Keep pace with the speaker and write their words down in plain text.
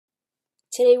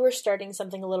Today we're starting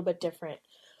something a little bit different.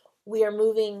 We are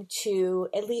moving to,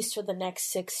 at least for the next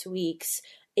 6 weeks,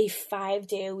 a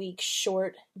 5-day-a-week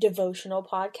short devotional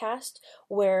podcast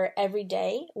where every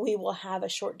day we will have a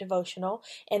short devotional,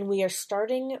 and we are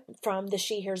starting from the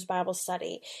She Hears Bible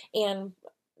Study. And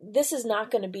this is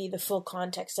not going to be the full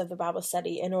context of the Bible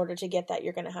study. In order to get that,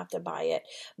 you're going to have to buy it.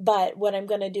 But what I'm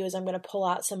going to do is I'm going to pull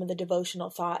out some of the devotional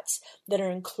thoughts that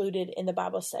are included in the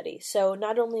Bible study. So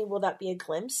not only will that be a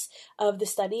glimpse of the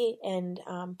study, and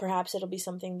perhaps it'll be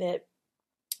something that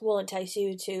will entice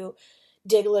you to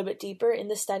dig a little bit deeper in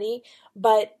the study,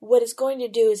 but what it's going to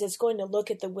do is it's going to look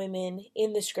at the women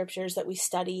in the scriptures that we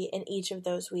study in each of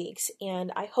those weeks.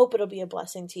 And I hope it'll be a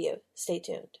blessing to you. Stay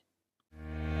tuned.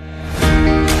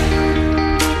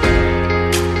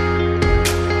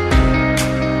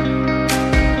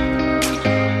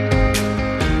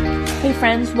 Hey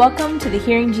friends, welcome to the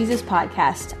Hearing Jesus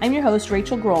podcast. I'm your host,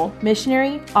 Rachel Grohl,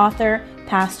 missionary, author,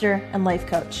 pastor, and life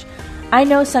coach. I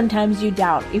know sometimes you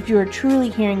doubt if you are truly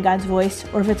hearing God's voice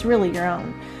or if it's really your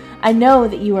own. I know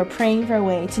that you are praying for a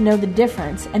way to know the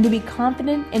difference and to be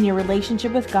confident in your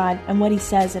relationship with God and what He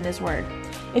says in His Word.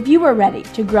 If you are ready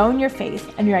to grow in your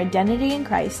faith and your identity in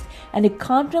Christ and to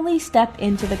confidently step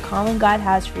into the calling God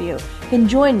has for you, then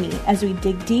join me as we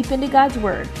dig deep into God's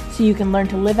Word so you can learn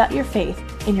to live out your faith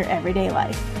in your everyday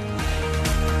life.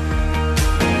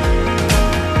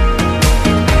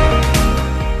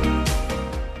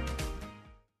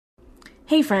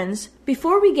 Hey friends,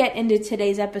 before we get into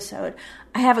today's episode,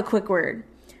 I have a quick word.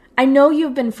 I know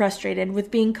you've been frustrated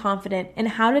with being confident in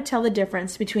how to tell the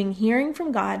difference between hearing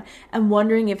from God and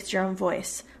wondering if it's your own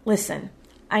voice. Listen,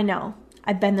 I know.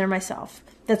 I've been there myself.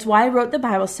 That's why I wrote the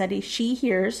Bible study, She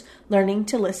Hears, Learning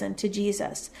to Listen to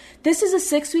Jesus. This is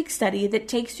a 6-week study that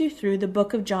takes you through the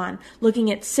book of John,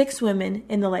 looking at 6 women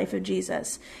in the life of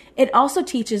Jesus. It also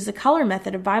teaches the color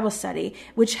method of Bible study,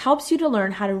 which helps you to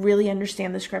learn how to really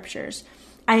understand the scriptures.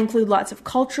 I include lots of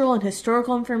cultural and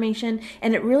historical information,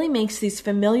 and it really makes these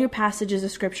familiar passages of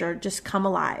scripture just come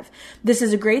alive. This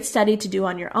is a great study to do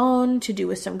on your own, to do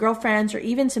with some girlfriends, or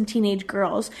even some teenage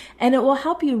girls, and it will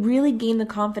help you really gain the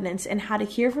confidence in how to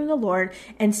hear from the Lord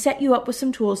and set you up with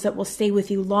some tools that will stay with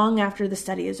you long after the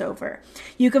study is over.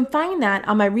 You can find that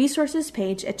on my resources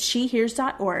page at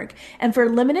shehears.org, and for a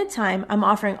limited time, I'm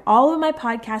offering all of my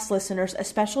podcast listeners a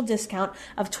special discount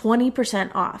of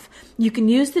 20% off. You can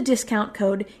use the discount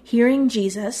code Hearing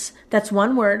Jesus, that's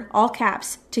one word, all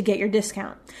caps, to get your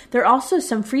discount. There are also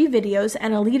some free videos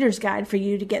and a leader's guide for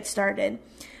you to get started.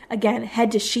 Again,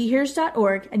 head to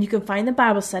shehears.org and you can find the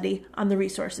Bible study on the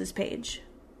resources page.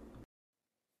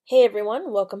 Hey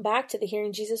everyone, welcome back to the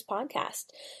Hearing Jesus podcast.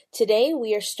 Today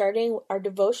we are starting our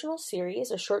devotional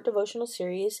series, a short devotional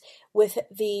series with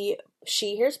the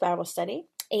She Hears Bible study.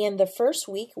 And the first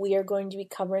week we are going to be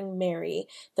covering Mary,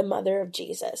 the mother of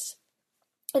Jesus.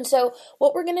 And so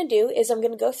what we're going to do is I'm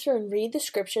going to go through and read the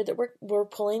scripture that we're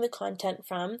pulling the content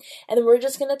from, and then we're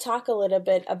just going to talk a little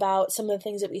bit about some of the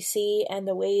things that we see and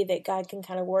the way that God can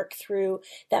kind of work through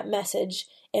that message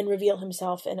and reveal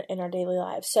Himself in our daily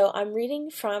lives. So I'm reading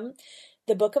from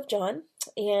the book of John,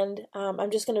 and I'm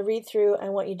just going to read through. I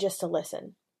want you just to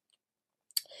listen.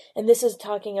 And this is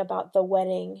talking about the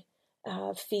wedding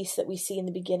feast that we see in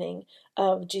the beginning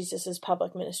of Jesus's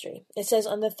public ministry. It says,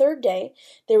 on the 3rd day,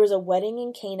 there was a wedding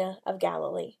in Cana of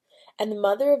Galilee, and the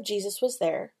mother of Jesus was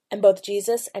there, and both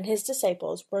Jesus and His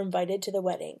disciples were invited to the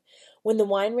wedding. When the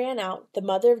wine ran out, the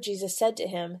mother of Jesus said to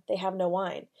Him, "They have no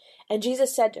wine." And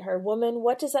Jesus said to her, "Woman,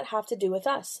 what does that have to do with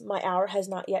us? My hour has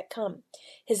not yet come."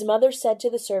 His mother said to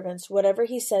the servants, "Whatever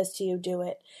He says to you, do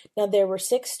it." Now there were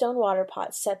 6 stone water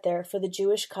pots set there for the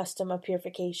Jewish custom of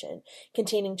purification,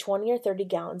 containing 20 or 30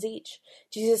 gallons each.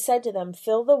 Jesus said to them,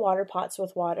 "Fill the water pots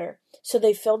with water." So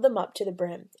they filled them up to the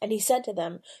brim. And He said to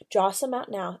them, "Draw some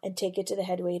out now and take it to the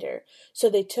head waiter." So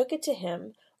they took it to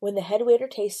him. When the head waiter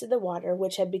tasted the water,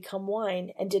 which had become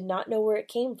wine, and did not know where it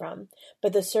came from,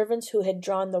 but the servants who had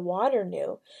drawn the water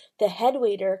knew, the head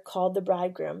waiter called the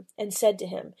bridegroom and said to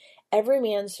him, "Every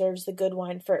man serves the good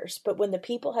wine first, but when the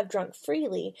people have drunk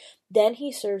freely, then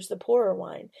he serves the poorer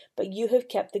wine. But you have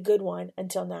kept the good wine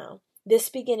until now." This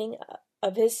beginning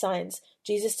of His signs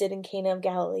Jesus did in Cana of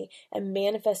Galilee, and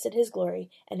manifested His glory,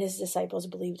 and His disciples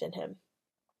believed in Him.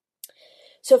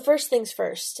 So first things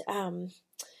first,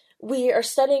 we are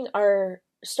starting our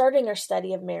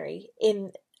study of Mary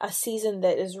in a season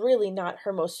that is really not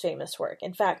her most famous work.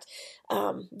 In fact,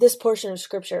 this portion of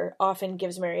scripture often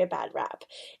gives Mary a bad rap.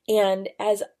 And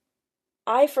as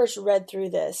I first read through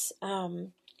this,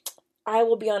 I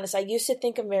will be honest, I used to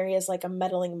think of Mary as like a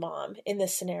meddling mom in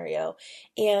this scenario.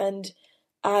 And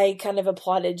I kind of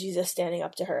applauded Jesus standing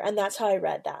up to her. And that's how I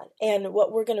read that. And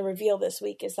what we're going to reveal this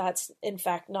week is that's, in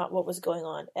fact, not what was going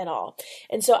on at all.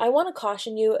 And so I want to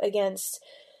caution you against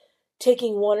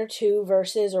taking one or two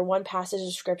verses or one passage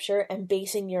of scripture and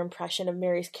basing your impression of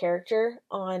Mary's character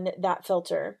on that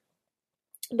filter,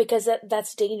 because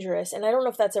that's dangerous. And I don't know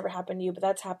if that's ever happened to you, but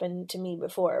that's happened to me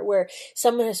before, where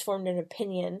someone has formed an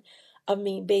opinion of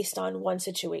me based on one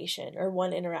situation or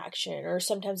one interaction, or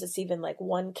sometimes it's even like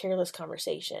one careless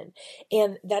conversation.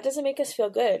 And that doesn't make us feel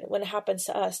good when it happens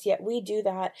to us, yet we do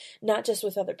that not just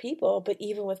with other people, but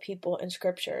even with people in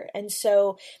scripture. And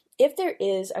so if there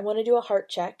is, I want to do a heart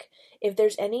check. If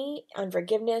there's any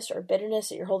unforgiveness or bitterness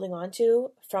that you're holding on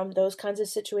to from those kinds of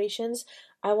situations,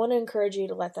 I want to encourage you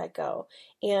to let that go.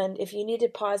 And if you need to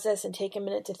pause this and take a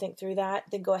minute to think through that,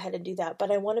 then go ahead and do that.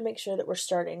 But I want to make sure that we're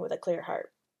starting with a clear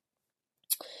heart.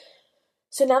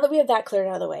 So now that we have that cleared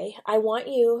out of the way, I want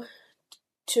you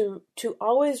to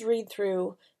always read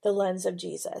through the lens of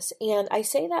Jesus. And I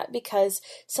say that because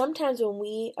sometimes when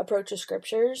we approach the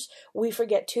scriptures, we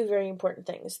forget two very important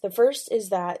things. The first is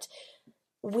that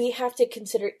we have to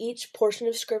consider each portion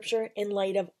of scripture in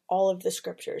light of all of the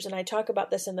scriptures. And I talk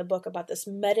about this in the book, about this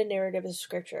meta-narrative of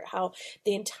scripture, how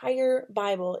the entire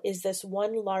Bible is this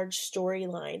one large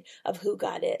storyline of who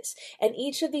God is. And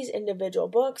each of these individual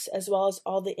books, as well as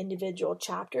all the individual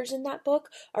chapters in that book,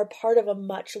 are part of a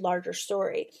much larger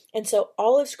story. And so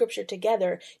all of scripture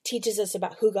together teaches us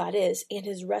about who God is and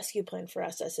his rescue plan for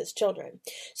us as his children.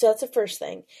 So that's the first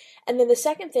thing. And then the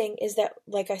second thing is that,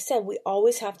 like I said, we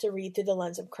always have to read through the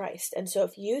lens of Christ. And so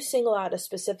if you single out a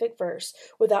specific verse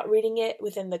without reading it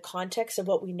within the context of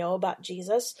what we know about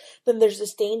Jesus, then there's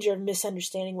this danger of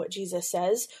misunderstanding what Jesus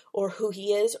says or who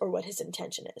he is or what his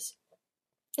intention is.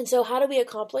 And so how do we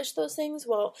accomplish those things?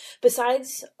 Well,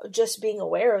 besides just being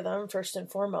aware of them, first and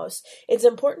foremost, it's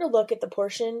important to look at the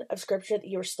portion of scripture that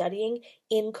you're studying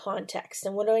in context.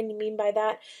 And what do I mean by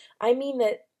that? I mean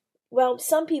that, well,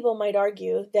 some people might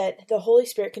argue that the Holy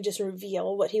Spirit can just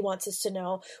reveal what he wants us to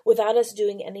know without us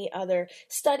doing any other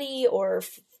study or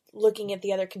looking at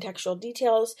the other contextual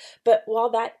details. But while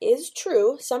that is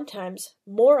true, sometimes,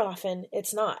 more often,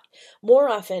 it's not. More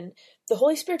often, the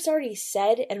Holy Spirit's already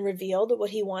said and revealed what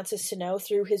he wants us to know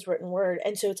through his written word.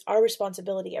 And so it's our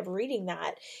responsibility of reading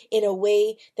that in a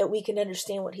way that we can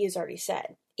understand what he has already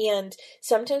said. And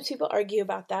sometimes people argue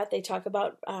about that. They talk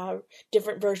about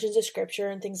different versions of scripture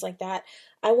and things like that.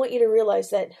 I want you to realize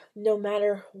that no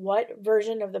matter what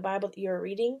version of the Bible that you're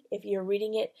reading, if you're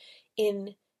reading it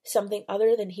in something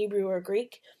other than Hebrew or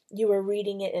Greek, you are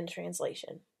reading it in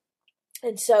translation.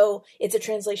 And so it's a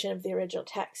translation of the original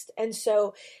text. And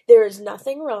so there is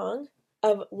nothing wrong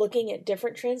of looking at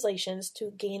different translations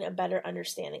to gain a better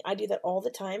understanding. I do that all the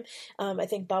time. I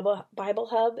think Bible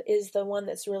Hub is the one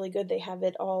that's really good. They have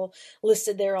it all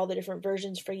listed there, all the different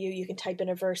versions for you. You can type in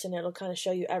a verse and it'll kind of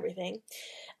show you everything.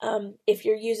 If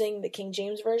you're using the King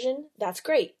James Version, that's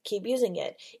great. Keep using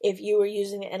it. If you are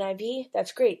using the NIV,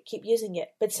 that's great. Keep using it.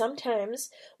 But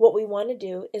sometimes what we want to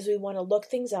do is we want to look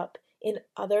things up in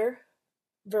other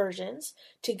versions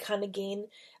to kind of gain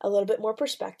a little bit more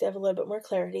perspective, a little bit more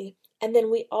clarity. And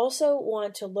then we also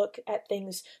want to look at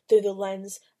things through the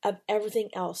lens of everything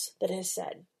else that is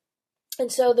said.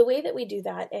 And so the way that we do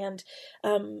that, and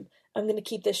I'm going to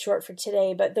keep this short for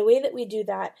today, but the way that we do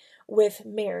that with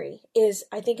Mary is,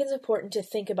 I think it's important to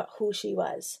think about who she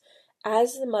was.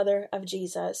 As the mother of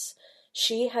Jesus,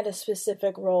 she had a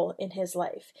specific role in his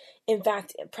life. In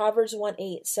fact, Proverbs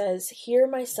 1:8 says, "Hear,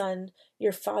 my son,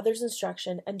 your father's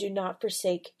instruction, and do not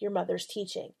forsake your mother's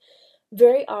teaching."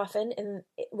 Very often, in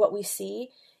what we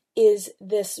see is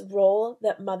this role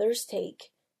that mothers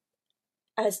take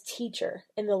as teacher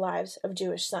in the lives of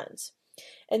Jewish sons.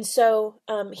 And so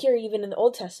here, even in the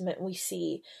Old Testament, we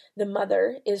see the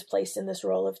mother is placed in this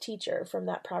role of teacher from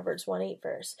that Proverbs 1:8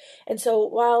 verse. And so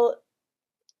while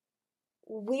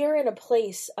we're in a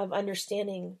place of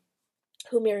understanding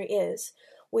who Mary is,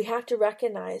 we have to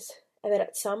recognize that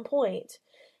at some point,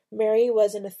 Mary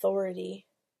was an authority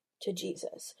to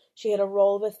Jesus. She had a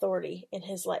role of authority in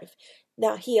his life.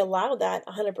 Now, he allowed that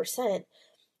 100%,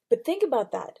 but think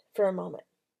about that for a moment.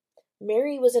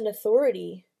 Mary was an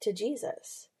authority to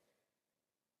Jesus.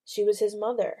 She was his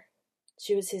mother.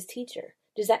 She was his teacher.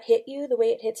 Does that hit you the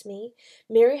way it hits me?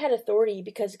 Mary had authority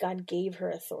because God gave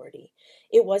her authority.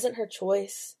 It wasn't her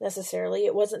choice necessarily.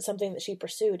 It wasn't something that she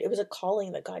pursued. It was a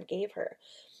calling that God gave her.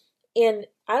 And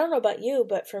I don't know about you,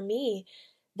 but for me,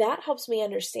 that helps me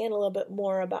understand a little bit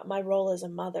more about my role as a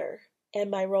mother and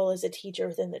my role as a teacher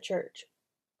within the church.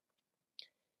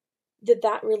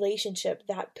 That relationship,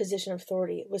 that position of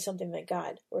authority was something that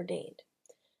God ordained.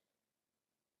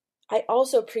 I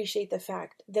also appreciate the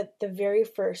fact that the very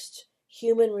first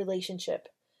human relationship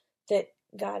that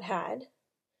God had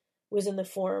was in the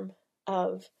form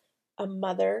of a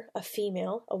mother, a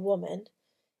female, a woman,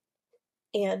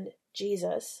 and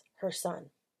Jesus, her son.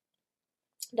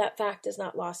 That fact is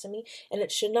not lost on me, and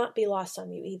it should not be lost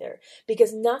on you either,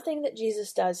 because nothing that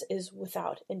Jesus does is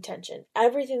without intention.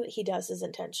 Everything that he does is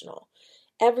intentional.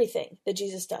 Everything that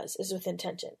Jesus does is with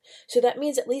intention. So that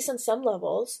means, at least on some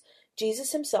levels,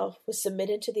 Jesus himself was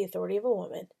submitted to the authority of a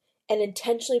woman and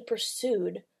intentionally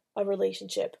pursued a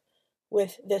relationship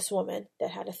with this woman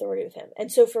that had authority with him.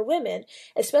 And so for women,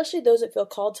 especially those that feel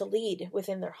called to lead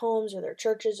within their homes or their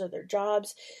churches or their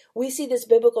jobs, we see this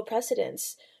biblical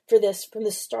precedence for this from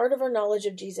the start of our knowledge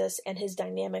of Jesus and his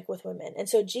dynamic with women. And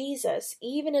so Jesus,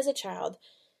 even as a child,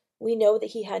 we know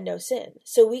that he had no sin.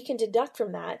 So we can deduct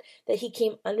from that he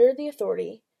came under the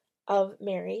authority of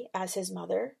Mary as his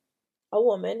mother, a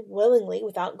woman, willingly,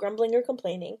 without grumbling or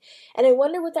complaining. And I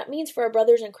wonder what that means for our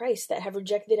brothers in Christ that have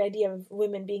rejected the idea of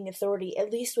women being authority,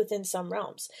 at least within some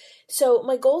realms. So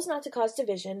my goal is not to cause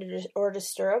division or to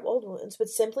stir up old wounds, but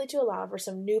simply to allow for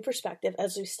some new perspective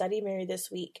as we study Mary this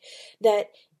week, that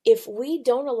if we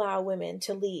don't allow women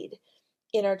to lead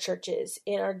in our churches,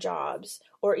 in our jobs,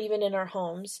 or even in our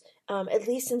homes, at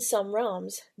least in some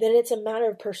realms, then it's a matter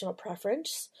of personal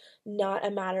preference, not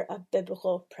a matter of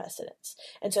biblical precedence.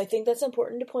 And so I think that's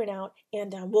important to point out,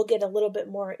 and we'll get a little bit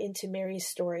more into Mary's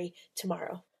story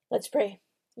tomorrow. Let's pray.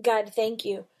 God, thank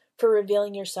you for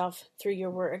revealing yourself through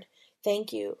your word.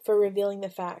 Thank you for revealing the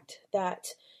fact that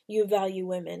you value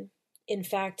women. In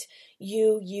fact,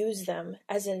 you use them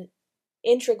as an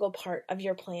integral part of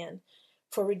your plan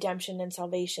for redemption and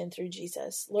salvation through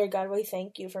Jesus. Lord God, we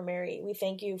thank you for Mary. We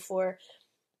thank you for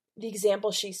the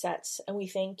example she sets, and we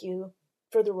thank you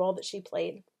for the role that she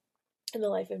played in the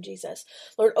life of Jesus.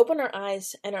 Lord, open our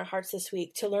eyes and our hearts this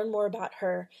week to learn more about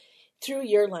her through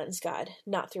your lens, God,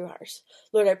 not through ours.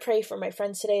 Lord, I pray for my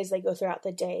friends today as they go throughout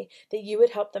the day, that you would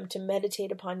help them to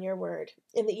meditate upon your word,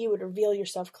 and that you would reveal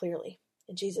yourself clearly.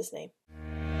 In Jesus' name.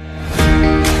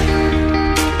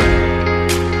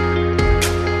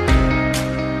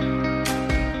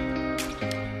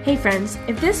 Hey friends,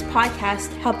 if this podcast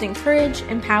helped encourage,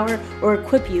 empower, or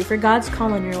equip you for God's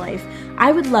call on your life,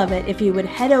 I would love it if you would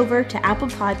head over to Apple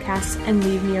Podcasts and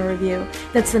leave me a review.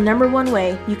 That's the #1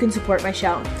 way you can support my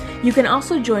show. You can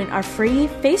also join our free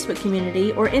Facebook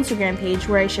community or Instagram page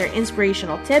where I share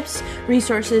inspirational tips,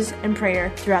 resources, and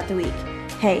prayer throughout the week.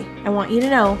 Hey, I want you to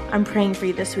know I'm praying for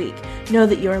you this week. Know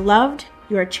that you are loved,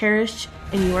 you are cherished,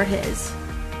 and you are His.